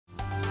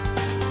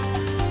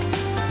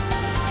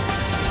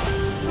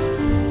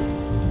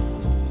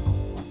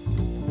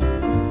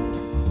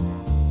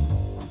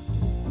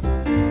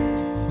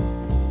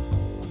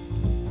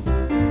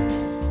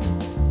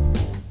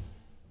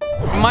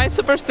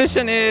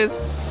superstition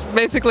is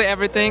basically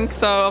everything.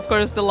 So of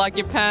course the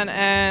lucky pen,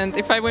 and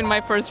if I win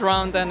my first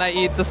round, then I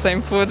eat the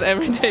same food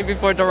every day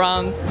before the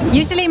round.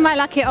 Usually my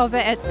lucky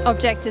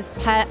object is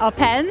are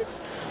pens,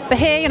 but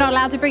here you're not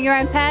allowed to bring your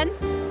own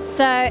pens.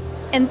 So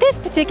in this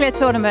particular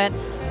tournament,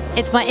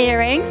 it's my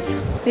earrings,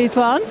 these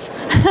ones.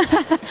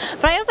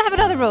 But I also have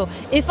another rule.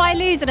 If I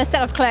lose in a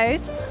set of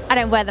clothes, I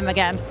don't wear them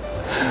again.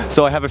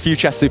 So I have a few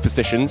chess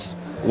superstitions.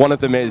 One of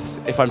them is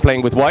if I'm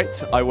playing with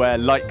white, I wear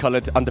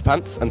light-coloured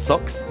underpants and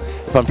socks.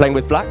 If I'm playing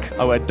with black,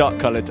 I wear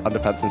dark-coloured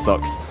underpants and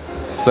socks.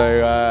 So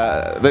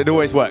it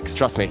always works,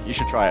 trust me, you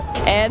should try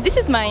it. This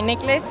is my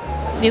necklace,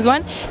 this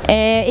one.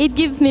 It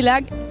gives me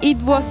luck. It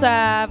was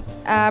a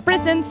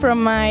present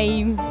from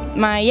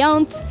my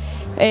aunt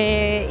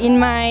in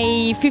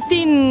my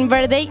 15th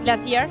birthday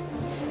last year.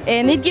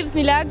 And it gives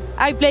me luck.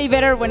 I play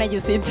better when I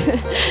use it.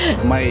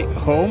 My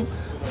home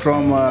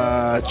from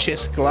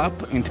chess club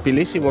in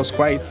Tbilisi was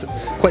quite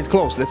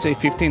close, let's say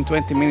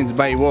 15-20 minutes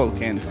by walk,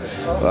 and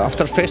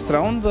after first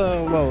round,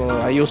 well,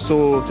 I used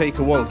to take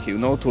a walk, you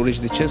know, to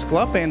reach the chess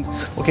club, and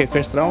okay,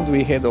 first round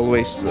we had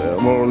always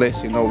more or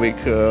less, you know,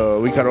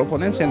 weaker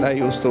opponents, and I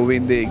used to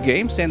win the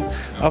games, and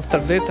after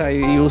that I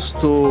used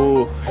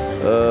to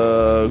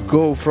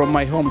go from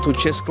my home to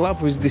chess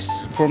club with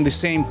from the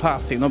same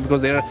path, you know,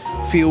 because there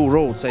are few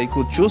roads I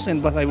could choose,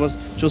 but I was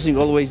choosing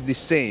always the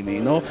same,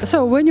 you know.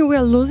 So when you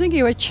were losing,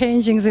 you were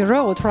changing the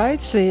road, right?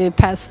 The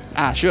path.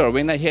 Sure.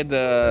 When I had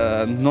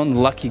a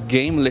non-lucky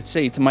game, let's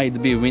say it might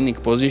be winning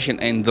position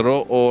and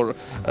draw, or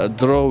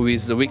draw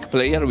with a weak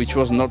player, which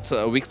was not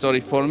a victory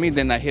for me,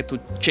 then I had to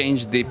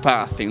change the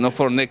path, you know,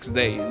 for next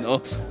day, you know,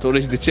 to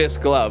reach the chess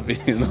club,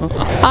 you know.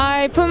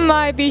 I put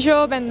my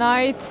bishop and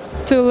knight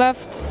to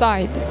left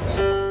side.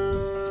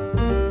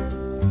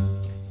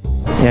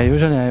 Yeah,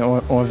 usually I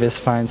always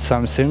find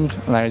something,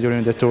 like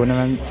during the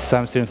tournament,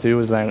 something to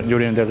use, like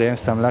during the game,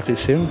 some lucky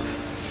thing.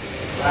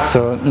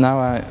 So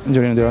now,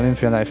 during the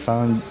Olympiad, I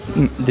found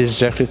this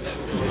jacket.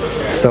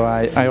 So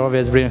I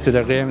always bring it to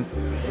the games,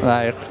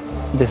 like,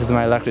 this is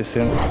my lucky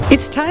thing.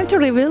 It's time to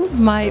reveal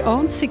my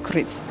own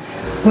secrets.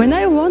 When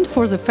I won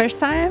for the first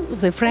time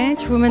the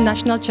French Women's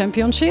National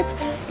Championship,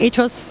 it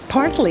was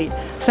partly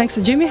thanks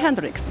to Jimi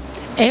Hendrix.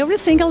 Every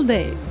single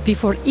day,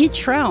 before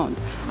each round,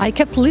 I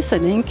kept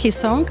listening his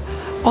song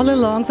all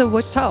along the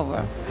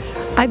watchtower.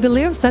 I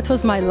believe that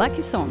was my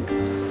lucky song.